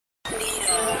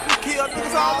Trouble,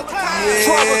 what's up?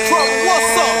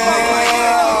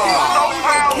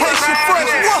 Haitian Fresh,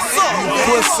 what's up?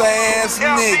 Pussy ass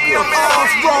nigga.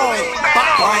 Armstrong.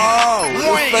 Oh,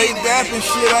 this fake dapping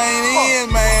shit ain't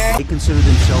in, man. They consider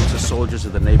themselves the soldiers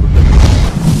of the neighborhood.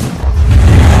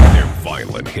 They're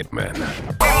violent hitmen.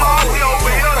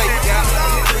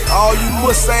 All you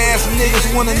pussy ass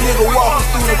niggas, when a nigga walking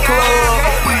through the club,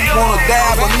 wanna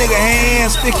dab a nigga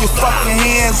hands, stick your fucking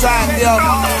hands out there.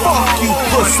 Fuck you,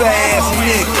 pussy ass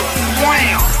nigga.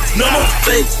 No more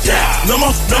fake dap, no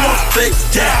more fake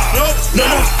dap, no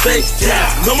more fake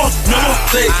dap, no more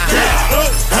fake dap.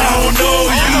 I don't know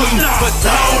you, but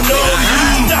I don't know you.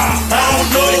 I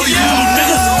don't know you,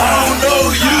 niggas, I don't know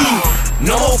you.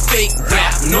 No more fake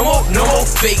rap, no more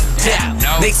fake dap.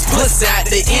 Next puss out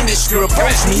the industry,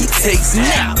 approach me, he takes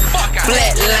nap.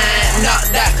 Flatline, knocked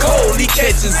out cold, he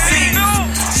catching Z's.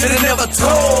 Shoulda never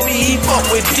told me he fuck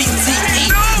with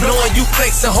DTE. Knowing you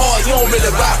flexing hard, you don't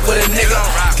really rock with a nigga.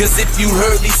 Cause if you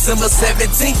heard December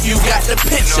 17th, you got the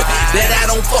picture. That I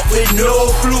don't fuck with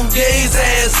no blue gaze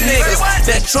ass niggas.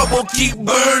 That trouble keep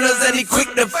burners and he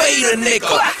quick to fade a nigga.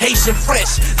 Haitian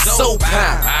Fresh, so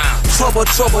pound. Trouble,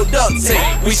 duct tape.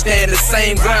 We stand the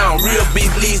same ground. Real beef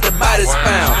leaves the bodies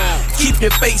found. Keep your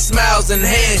face smiles and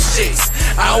handshakes.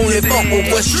 I only fuck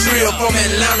with what's real from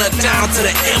Atlanta down to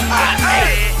the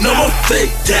MIA. No more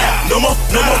fake dap, no more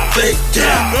fake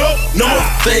dap, no more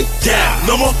fake dap,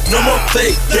 no more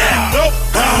fake dap.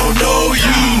 I don't know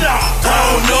you, I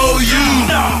don't know you,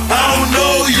 I don't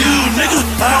know you, nigga,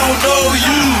 I don't know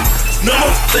you. No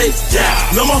more fake dap,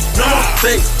 no more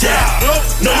fake dap,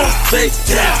 no more fake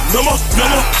dap, no more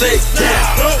fake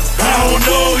dap. I don't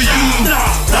know you,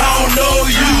 I don't know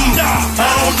you, I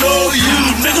don't know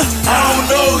you, nigga, I don't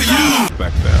know you.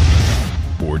 Back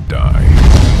them or die.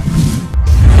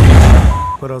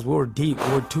 But us, we're deep,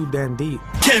 we're too damn deep.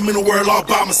 Came in the world all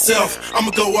by myself,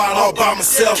 I'ma go out all by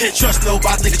myself. Can't trust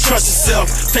nobody, nigga, trust yourself.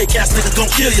 Fake ass nigga, gon'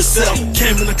 kill yourself.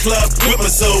 Came in the club with my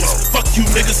zoes. Fuck you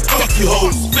niggas, fuck you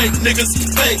hoes. Fake niggas,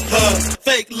 fake hugs,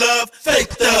 fake love, fake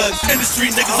thugs.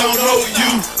 Industry niggas, I don't know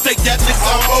you. Fake that niggas,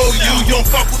 I don't owe you. You don't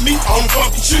fuck with me, I don't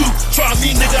fuck with you. Try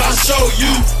me, nigga, I'll show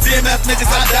you. DMF niggas,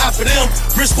 I die for them.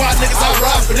 Wrist squad niggas, I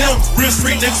ride for them. Real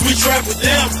street niggas, we trap with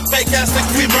them. Fake ass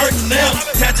niggas, we murder them.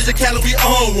 Catch the Cali, we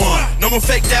own one. No more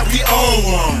fake that, we own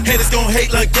one. Haters gon'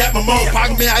 hate, look at my mom.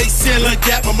 Pocket man, I ain't saying, look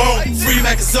at my mom. Free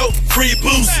Mac and Soap, free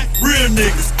boost. Real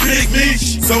niggas, big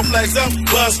niche. So flags up,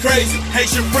 buzz crazy.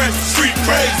 Haitian Fresh, street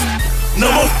crazy. No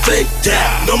more fake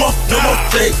dap, no more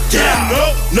fake dap,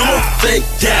 no more fake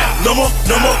dap, no more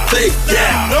fake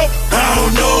dap. I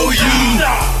don't know you,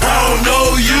 I don't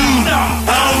know you,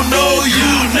 I don't know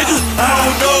you, nigga, I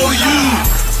don't know you.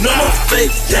 No more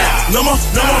fake dap, no more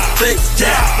fake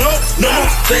dap, no more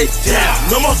fake dap,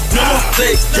 no more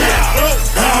fake dap.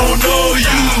 I don't know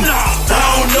you, I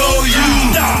don't know you,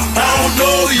 I don't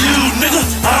know you, nigga,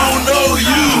 I don't know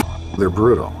you. They're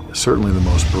brutal. Certainly the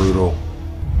most brutal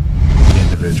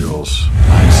individuals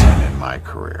I've seen in my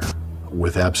career,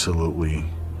 with absolutely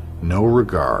no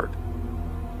regard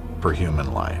for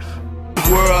human life.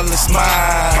 World is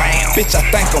mine. Bitch, I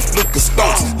think I'm flicking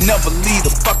stones. Never leave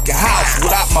the fucking house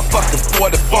without my fucking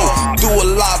 44. Do a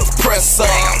lot of press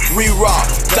up, re-rock,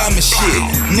 diamond shit.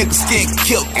 Niggas getting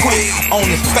killed quick on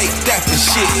this fake dapping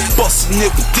shit. Bust a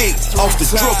nigga dick off the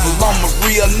dribble, I'm a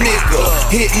real nigga.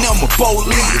 Hitting them with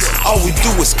police. All we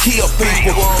do is kill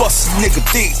people. Bust a nigga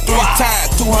dick 3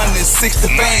 times,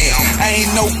 260 bands. I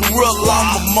ain't no gorilla,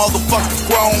 I'm a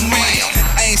motherfucking grown man.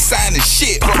 I ain't signing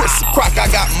shit. Pussy crack, I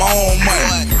got my own money.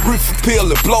 Reefer pill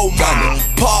and blow money.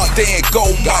 Party and go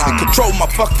money. Control my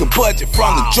fucking budget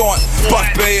from the joint. Buck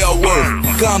bail worth.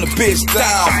 Gun a bitch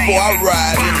down before I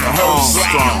ride in the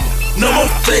Armstrong. No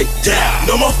more fake dap,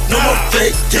 no more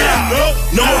fake dap,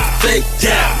 no more fake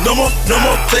dap, no more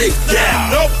fake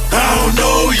dap. I don't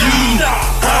know you,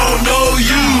 I don't know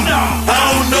you, I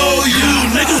don't know you,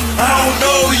 nigga, I don't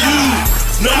know you.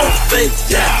 No more fake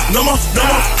dap, no more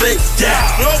fake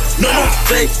dap, no more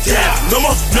fake dap, no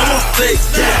more fake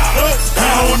dap.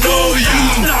 I don't know you,